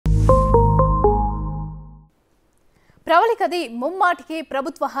ప్రవళికది ముమ్మాటికి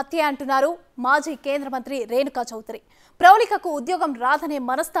ప్రభుత్వ హత్య అంటున్నారు మాజీ కేంద్ర మంత్రి రేణుకా చౌదరి. ప్రవళికకు ఉద్యోగం రాదనే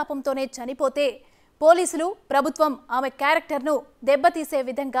మనస్తాపంతోనే చనిపోతే పోలీసులు ప్రభుత్వం ఆమె క్యారెక్టర్ను దెబ్బతీసే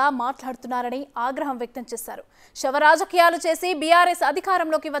విధంగా మాట్లాడుతున్నారని ఆగ్రహం వ్యక్తం చేశారు. శవ రాజకీయాలు చేసి బీఆర్ఎస్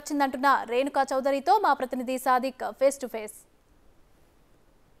అధికారంలోకి వచ్చిందంటున్న రేణుకా చౌదరితో మా ప్రతినిధి సాదిక్ ఫేస్ టు ఫేస్.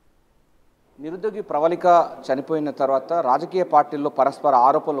 నిరుద్యోగి ప్రవళిక చనిపోయిన తర్వాత రాజకీయ పార్టీల్లో పరస్పర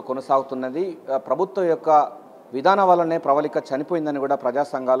ఆరోపణలు కొనసాగుతున్నది. ప్రభుత్వం యొక్క విధానం వల్లనే ప్రవళిక చనిపోయిందని కూడా ప్రజా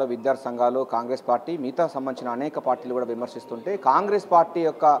సంఘాలు, విద్యార్థి సంఘాలు, కాంగ్రెస్ పార్టీ మిగతా సంబంధించిన అనేక పార్టీలు కూడా విమర్శిస్తుంటే కాంగ్రెస్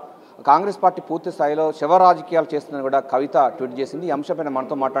పార్టీ పూర్తి స్థాయిలో శవ రాజకీయాలు చేస్తుందని కూడా కవిత ట్వీట్ చేసింది. ఈ అంశంపైన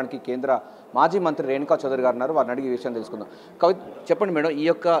మనతో మాట్లాడడానికి కేంద్ర మాజీ మంత్రి రేణుకా చౌదరి గారు ఉన్నారు. వారిని అడిగి ఈ విషయం తెలుసుకుందాం. కవిత, చెప్పండి మేడం, ఈ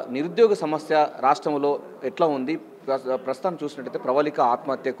యొక్క నిరుద్యోగ సమస్య రాష్ట్రంలో ఎట్లా ఉంది? ప్రస్తుతం చూసినట్టయితే ప్రవళిక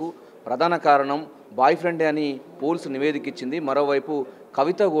ఆత్మహత్యకు ప్రధాన కారణం బాయ్ ఫ్రెండ్ అని పోలీసు నివేదిక ఇచ్చింది. మరోవైపు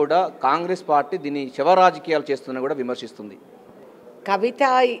కవిత కూడా కాంగ్రెస్ పార్టీ దీన్ని శవ రాజకీయాలు చేస్తుందని కూడా విమర్శిస్తుంది. కవిత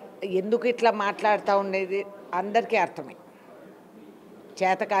ఎందుకు ఇట్లా మాట్లాడుతూ ఉండేది అందరికీ అర్థమే.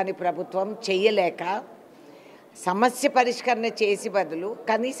 చేతకాని ప్రభుత్వం చెయ్యలేక సమస్య పరిష్కరణ చేసి బదులు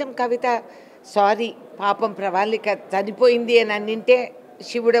కనీసం కవిత సారీ పాపం ప్రవళిక చనిపోయింది అని అన్నింటే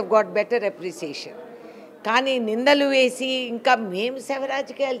she would have got better appreciation. కానీ నిందలు వేసి ఇంకా మేము శవ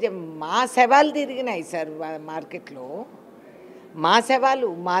రాజకీయాలు మా శవాలు తిరిగినాయి సార్ మార్కెట్లో. మా శవాలు,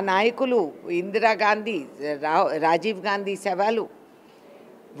 మా నాయకులు ఇందిరాగాంధీ, రాజీవ్ గాంధీ శవాలు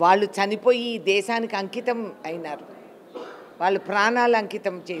వాళ్ళు చనిపోయి దేశానికి అంకితం అయినారు. వాళ్ళు ప్రాణాలు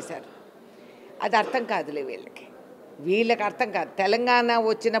అంకితం చేశారు. అది అర్థం కాదులే వీళ్ళకి అర్థం కాదు. తెలంగాణ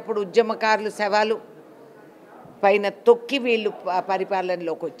వచ్చినప్పుడు ఉద్యమకారులు శవాలు పైన తొక్కి వీళ్ళు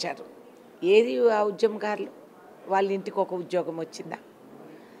పరిపాలనలోకి వచ్చారు. ఏది ఆ ఉద్యమకారులు? వాళ్ళ ఇంటికి ఒక ఉద్యోగం వచ్చిందా?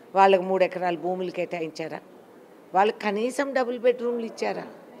 వాళ్ళకి 3 ఎకరాల భూములు కేటాయించారా? వాళ్ళకి కనీసం డబుల్ బెడ్రూమ్లు ఇచ్చారా?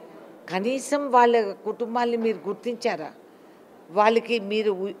 కనీసం వాళ్ళ కుటుంబాన్ని మీరు గుర్తించారా? వాళ్ళకి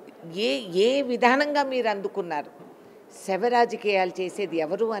మీరు ఏ విధానంగా మీరు అందుకున్నారు? శవ రాజకీయాలు చేసేది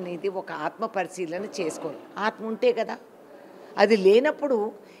ఎవరు అనేది ఒక ఆత్మ పరిశీలన చేసుకోండి. ఆత్మ ఉంటే కదా. అది లేనప్పుడు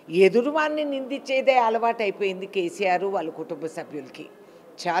ఎదురువాన్ని నిందించేదే అలవాటు అయిపోయింది కేసీఆర్ వాళ్ళ కుటుంబ సభ్యులకి.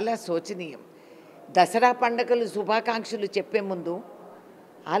 చాలా శోచనీయం. దసరా పండుగలు శుభాకాంక్షలు చెప్పే ముందు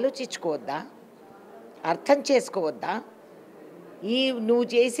ఆలోచించుకోవద్దా? అర్థం చేసుకోవద్దా? నువ్వు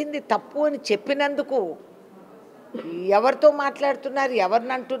చేసింది తప్పు అని చెప్పినందుకు ఎవరితో మాట్లాడుతున్నారు,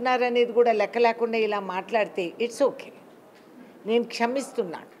 ఎవరిని అంటున్నారు అనేది కూడా లెక్క లేకుండా ఇలా మాట్లాడితే ఇట్స్ ఓకే, నేను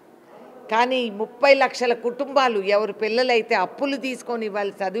క్షమిస్తున్నాను. కానీ 30 లక్షల కుటుంబాలు ఎవరు పిల్లలైతే అప్పులు తీసుకొని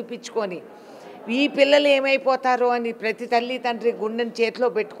వాళ్ళు చదివిపించుకొని ఈ పిల్లలు ఏమైపోతారో అని ప్రతి తల్లి తండ్రి గుండెని చేతిలో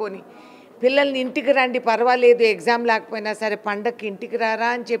పెట్టుకొని పిల్లల్ని ఇంటికి రండి పర్వాలేదు, ఎగ్జామ్ లేకపోయినా సరే పండగకి ఇంటికి రారా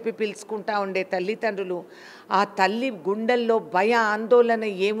అని చెప్పి పిలుచుకుంటా ఉండే తల్లిదండ్రులు, ఆ తల్లి గుండెల్లో భయ ఆందోళన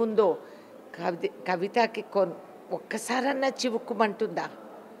ఏముందో కవితకి ఒక్కసారన్నా చివుక్కుమంటుందా?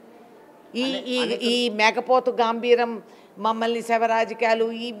 ఈ మేకపోతు గాంభీరం, మమ్మల్ని శవ రాజకీయాలు,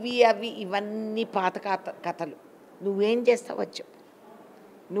 ఇవన్నీ పాత కథలు. నువ్వేం చేస్తావచ్చు?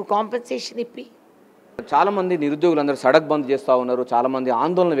 నువ్వు కాంపెన్సేషన్ ఇప్పి. చాలామంది నిరుద్యోగులందరూ సడక్ బంద్ చేస్తూ ఉన్నారు, చాలామంది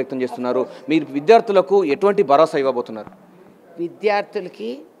ఆందోళన వ్యక్తం చేస్తున్నారు. మీరు విద్యార్థులకు ఎటువంటి భరోసా ఇవ్వబోతున్నారు? విద్యార్థులకి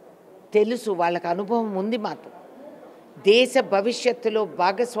తెలుసు, వాళ్ళకి అనుభవం ఉంది. మాతో దేశ భవిష్యత్తులో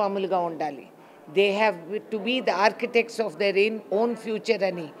భాగస్వాములుగా ఉండాలి. They have to be the architects of their own future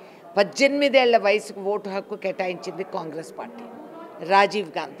అని 18 ఏళ్ల వయసుకు ఓటు హక్కు కేటాయించింది కాంగ్రెస్ పార్టీ, రాజీవ్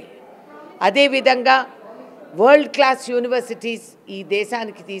గాంధీ. అదేవిధంగా వరల్డ్ క్లాస్ యూనివర్సిటీస్ ఈ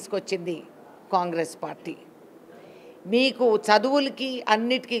దేశానికి తీసుకొచ్చింది కాంగ్రెస్ పార్టీ. మీకు చదువులకి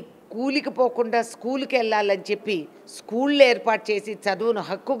అన్నిటికీ కూలికి పోకుండా స్కూల్కి వెళ్ళాలని చెప్పి స్కూళ్ళు ఏర్పాటు చేసి చదువును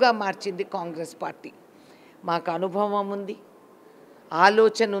హక్కుగా మార్చింది కాంగ్రెస్ పార్టీ. మాకు అనుభవం ఉంది,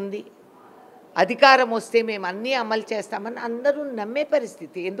 ఆలోచన ఉంది. అధికారం వస్తే మేము అన్నీ అమలు చేస్తామని అందరూ నమ్మే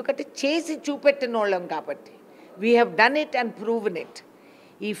పరిస్థితి. ఎందుకంటే చేసి చూపెట్టిన వాళ్ళం కాబట్టి. We have done it and proven it.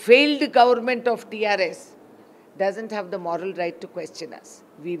 ఈ failed government of TRS doesn't have the moral right to question us.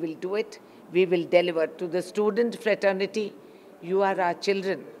 We will do it. We will deliver. To the student fraternity, you are our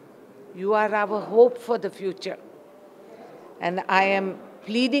children. You are our hope for the future. And I am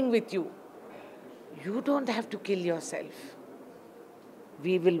pleading with you. You don't have to kill yourself.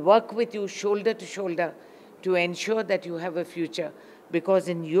 We will work with you shoulder to shoulder to ensure that you have a future, because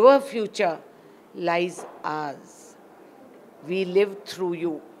in your future lies ours. We live through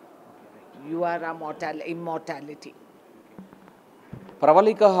you. You are our immortality.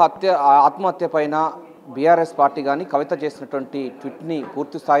 Pravalika ఆత్మహత్య పైన BRS party కానీ కవిత చేసినటువంటి ట్వీట్ని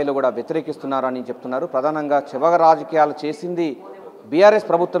పూర్తి స్థాయిలో కూడా వ్యతిరేకిస్తున్నారని చెప్తున్నారు. ప్రధానంగా శవ రాజకీయాలు చేసింది బీఆర్ఎస్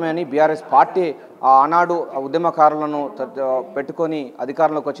ప్రభుత్వమే అని బీఆర్ఎస్ పార్టీ ఆనాడు ఉద్యమకారులను పెట్టుకొని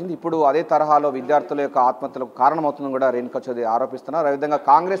అధికారంలోకి వచ్చింది. ఇప్పుడు అదే తరహాలో విద్యార్థుల యొక్క ఆత్మహత్యలకు కారణమవుతుందని కూడా రేణుకా చౌదరి ఆరోపిస్తున్నారు. అదేవిధంగా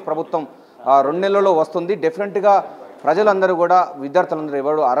కాంగ్రెస్ ప్రభుత్వం 2 నెలల్లో వస్తుంది. డెఫినెట్గా ప్రజలందరూ కూడా విద్యార్థులందరూ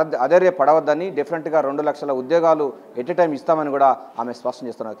ఎవరు అధైర్యపడవద్దని, డెఫినెట్గా 2 లక్షల ఉద్యోగాలు ఎట్ ఎ టైం ఇస్తామని కూడా ఆమె స్పష్టం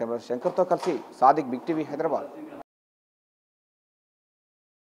చేస్తున్నారు. కెమెరా శంకర్తో కలిసి సాదిక్, బిగ్ టీవీ, హైదరాబాద్.